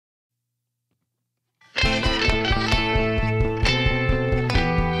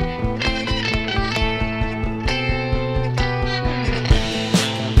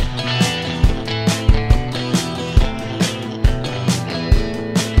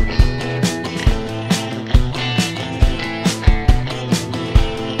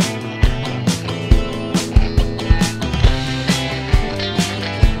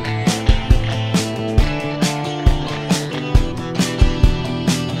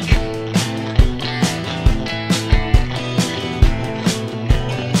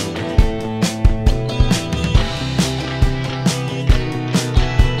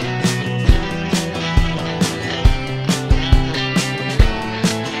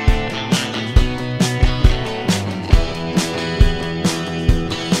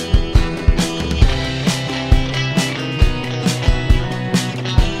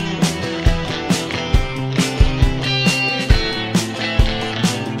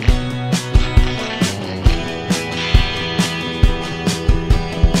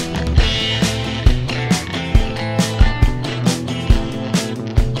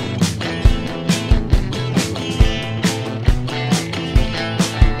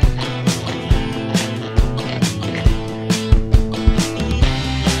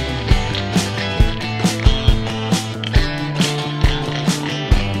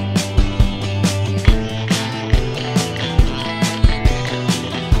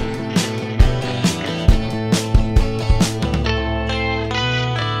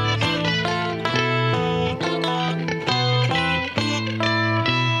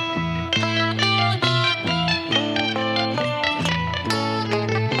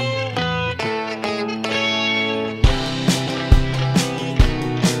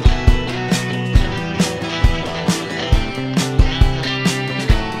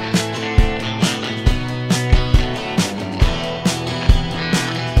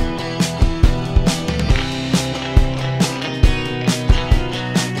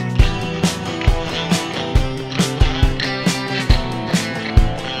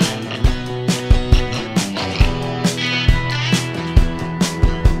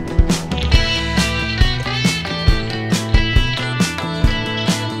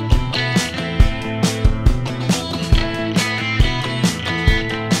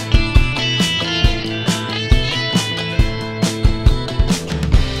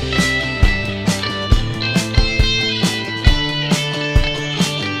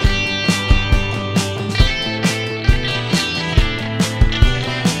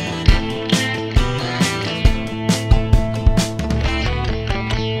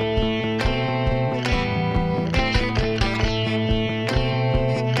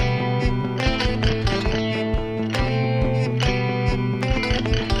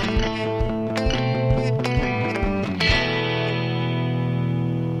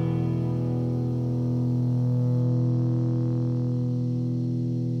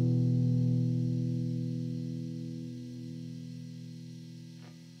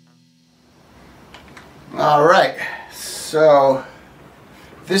All right, so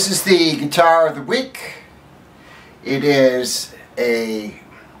this is the guitar of the week. It is a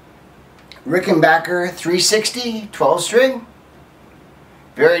Rickenbacker 360 12 string.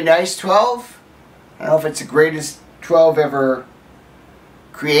 Very nice 12. I don't know if it's the greatest 12 ever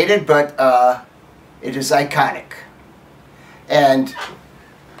created, but it is iconic. And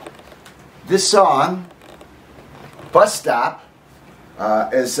this song, Bus Stop,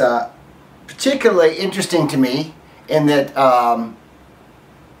 is particularly interesting to me in that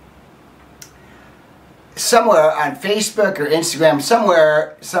somewhere on Facebook or Instagram,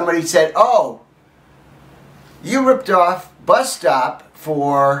 somewhere somebody said, "Oh, you ripped off Bus Stop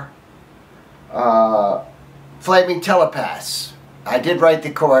for Flaming Telepaths." I did write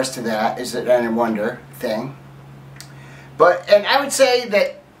the chorus to that, Is It Any Wonder thing. And I would say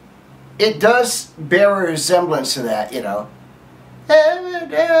that it does bear a resemblance to that, you know.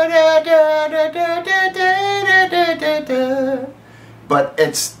 But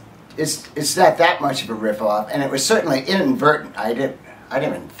it's not that much of a riff-off, and it was certainly inadvertent. I didn't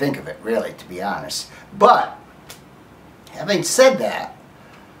even think of it, really, to be honest. But having said that,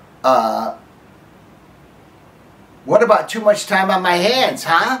 what about Too Much Time on My Hands,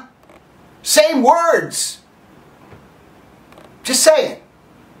 huh? Same words. Just saying.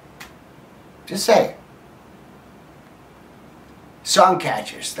 Just saying. Song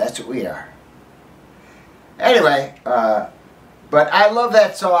catchers, that's what we are. Anyway, but I love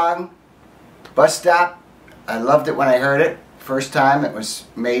that song, Bus Stop. I loved it when I heard it first time. It was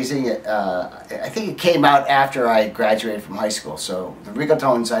amazing. I think it came out after I graduated from high school, so the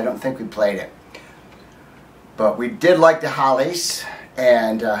Rigotones, I don't think we played it. But we did like the Hollies,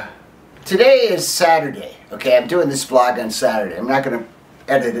 and today is Saturday. Okay, I'm doing this vlog on Saturday. I'm not going to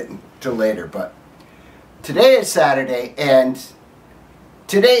edit it until later, but today is Saturday, and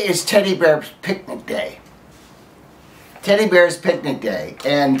today is TeddyBear's Picnic Day. TeddyBear's Picnic Day,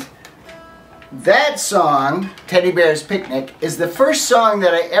 and that song, TeddyBear's Picnic, is the first song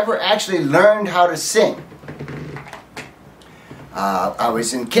that I ever actually learned how to sing. I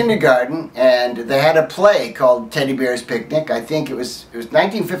was in kindergarten, and they had a play called TeddyBear's Picnic. I think it was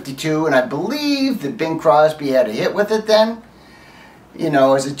 1952, and I believe that Bing Crosby had a hit with it then. You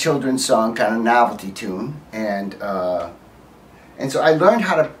know, as a children's song, kind of novelty tune, and so I learned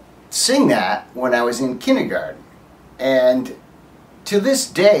how to sing that when I was in kindergarten, and to this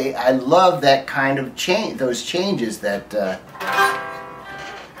day, I love that kind of change, those changes that.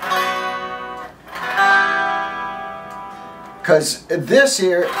 Because this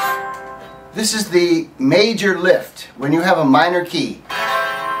is the major lift. When you have a minor key,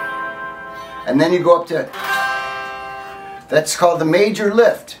 and then you go up to, that's called the major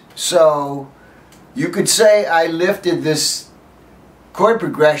lift. So you could say I lifted this chord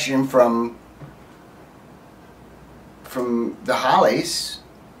progression from the Hollies,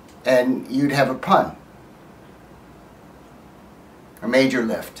 and you'd have a pun. A major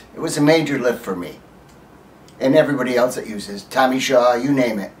lift. It was a major lift for me. And everybody else that uses, Tommy Shaw, you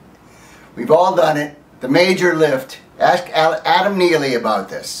name it. We've all done it. The major lift. Ask Adam Neely about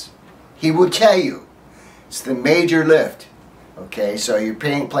this. He will tell you. It's the major lift. Okay, so you're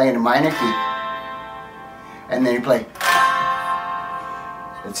playing a minor key, and then you play.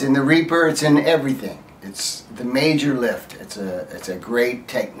 It's in the Reaper. It's in everything. It's the major lift. It's a great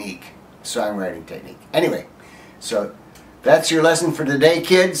technique, songwriting technique. Anyway, so that's your lesson for today,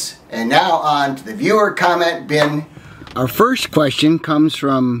 kids. And now on to the viewer comment bin. Our first question comes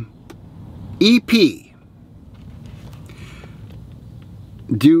from EP.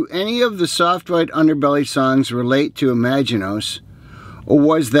 Do any of the Soft White Underbelly songs relate to Imaginos, or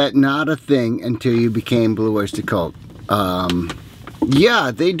was that not a thing until you became Blue Oyster Cult?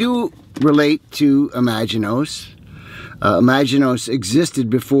 Yeah, they do relate to Imaginos. Imaginos existed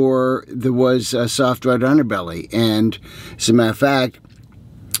before there was Soft White Underbelly, and as a matter of fact,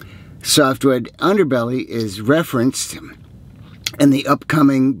 Soft White Underbelly is referenced in the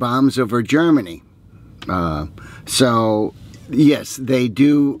upcoming bombs over Germany. So yes, they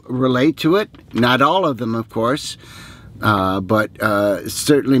do relate to it. Not all of them, of course, but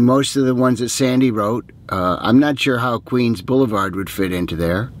certainly most of the ones that Sandy wrote. I'm not sure how Queens Boulevard would fit into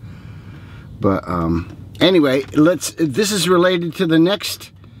there, but anyway, this is related to the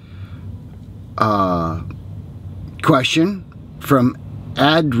next question from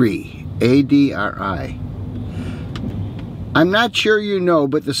Adri, A-D-R-I. I'm not sure you know,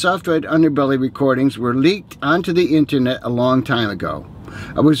 but the Soft White Underbelly recordings were leaked onto the internet a long time ago.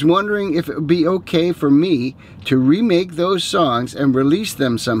 I was wondering if it would be okay for me to remake those songs and release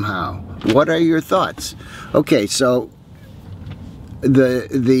them somehow. What are your thoughts? Okay, so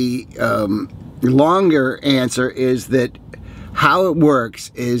the longer answer is that how it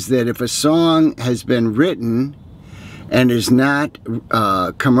works is that if a song has been written and is not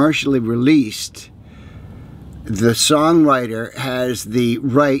commercially released, the songwriter has the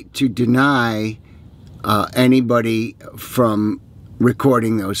right to deny anybody from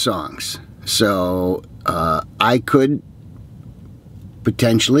recording those songs. So I could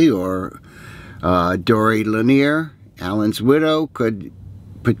potentially, or Dory Lanier, Alan's widow, could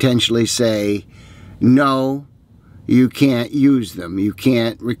potentially say, no, you can't use them, you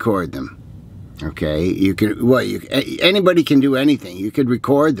can't record them. Okay, you can, well, anybody can do anything. You could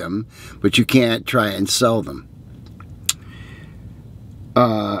record them, but you can't try and sell them.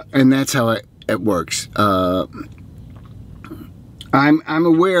 And that's how it works. I'm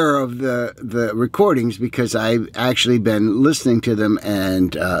aware of the recordings because I've actually been listening to them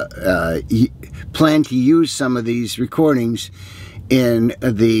and plan to use some of these recordings in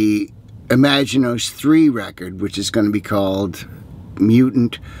the MoCoS5E20 record, which is going to be called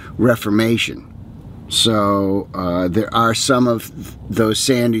Mutant Reformation. So there are some of those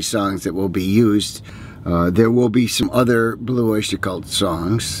Sandy songs that will be used. There will be some other Blue Oyster Cult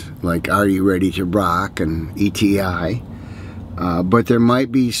songs, like Are You Ready to Rock and E.T.I. But there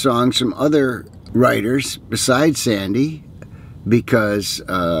might be songs from other writers besides Sandy, because,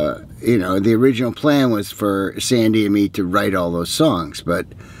 you know, the original plan was for Sandy and me to write all those songs, but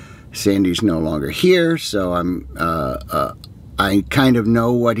Sandy's no longer here, so I kind of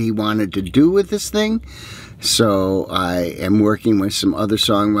know what he wanted to do with this thing, so I am working with some other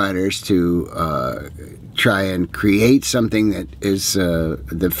songwriters to try and create something that is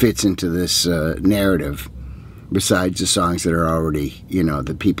that fits into this narrative, besides the songs that are already, you know,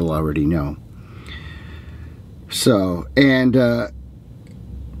 that people already know. So, and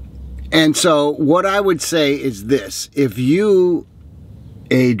so what I would say is this: if you,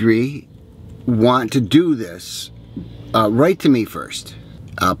 Adri, want to do this, write to me first.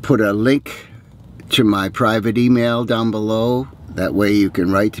 I'll put a link to my private email down below. That way you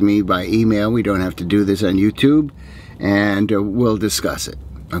can write to me by email. We don't have to do this on YouTube, and we'll discuss it.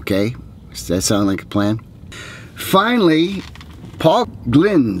 Okay? Does that sound like a plan? Finally, Paul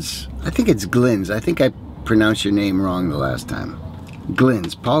Glins. I think it's Glins. I think I pronounced your name wrong the last time.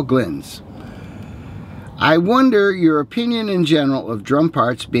 Glins. Paul Glins. I wonder your opinion in general of drum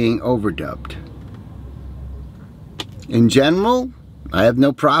parts being overdubbed. In general, I have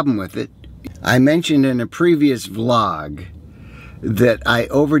no problem with it. I mentioned in a previous vlog that I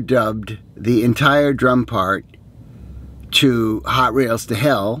overdubbed the entire drum part to Hot Rails to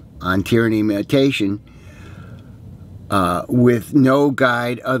Hell on Tyranny Meditation with no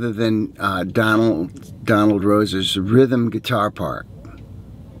guide other than Donald Rose's rhythm guitar part.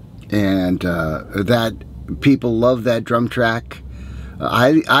 And that people love that drum track.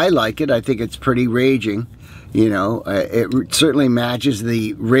 I like it. I think it's pretty raging. You know, it certainly matches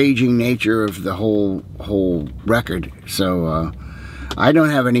the raging nature of the whole record. So I don't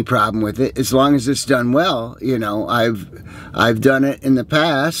have any problem with it as long as it's done well. You know, I've done it in the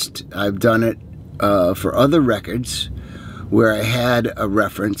past. I've done it for other records where I had a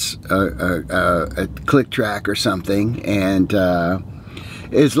reference, a click track or something, and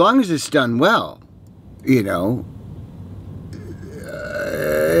as long as it's done well, you know,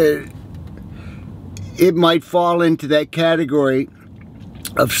 it might fall into that category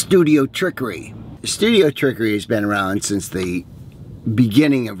of studio trickery. Studio trickery has been around since the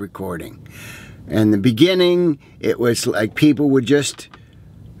beginning of recording. In the beginning, it was like people would just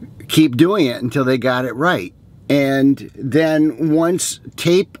keep doing it until they got it right. And then once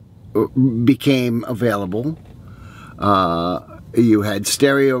tape became available, you had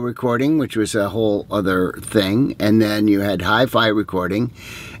stereo recording, which was a whole other thing, and then you had hi-fi recording,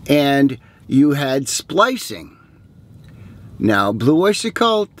 and you had splicing. Now, Blue Oyster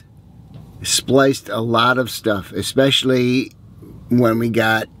Cult spliced a lot of stuff, especially when we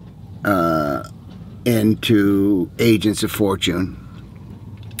got into Agents of Fortune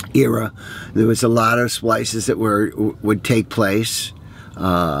era. There was a lot of splices that would take place.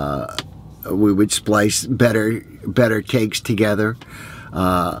 We would splice better takes together.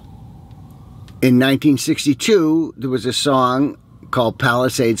 In 1962, there was a song called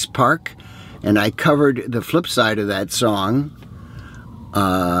Palisades Park, and I covered the flip side of that song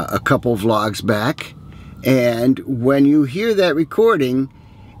a couple vlogs back. And when you hear that recording,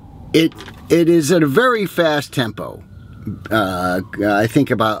 it is at a very fast tempo. I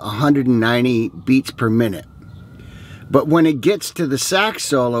think about 190 beats per minute. But when it gets to the sax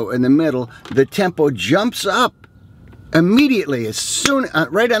solo in the middle, the tempo jumps up immediately. As soon,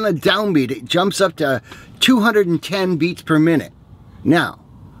 right on the downbeat, it jumps up to 210 beats per minute. Now,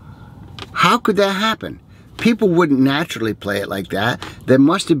 How could that happen? People wouldn't naturally play it like that. There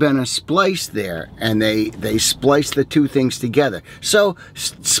must have been a splice there, and they spliced the two things together. So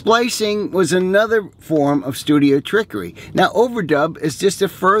splicing was another form of studio trickery. Now overdub is just a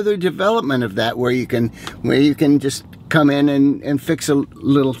further development of that, where you can just come in and fix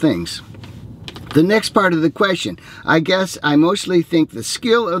little things. The next part of the question, I guess I mostly think the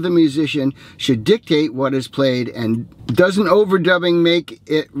skill of the musician should dictate what is played, and doesn't overdubbing make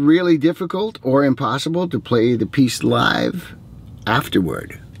it really difficult or impossible to play the piece live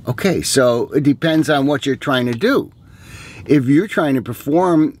afterward? Okay, so it depends on what you're trying to do. If you're trying to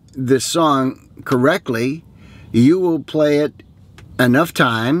perform this song correctly, you will play it enough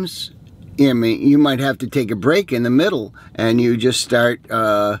times. I mean, you might have to take a break in the middle and you just start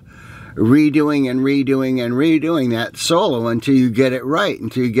redoing and redoing and redoing that solo until you get it right,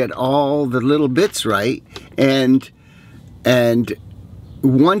 until you get all the little bits right. And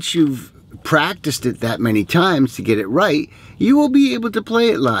once you've practiced it that many times to get it right, you will be able to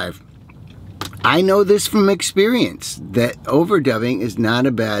play it live. I know this from experience, that overdubbing is not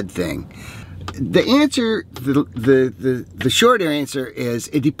a bad thing. The answer, the short answer is,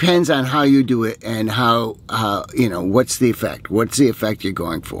 it depends on how you do it and how you know, what's the effect you're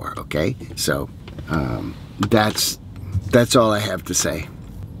going for. Okay, so that's all I have to say.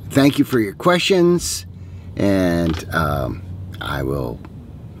 Thank you for your questions, and I will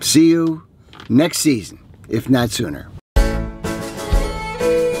see you next season, if not sooner.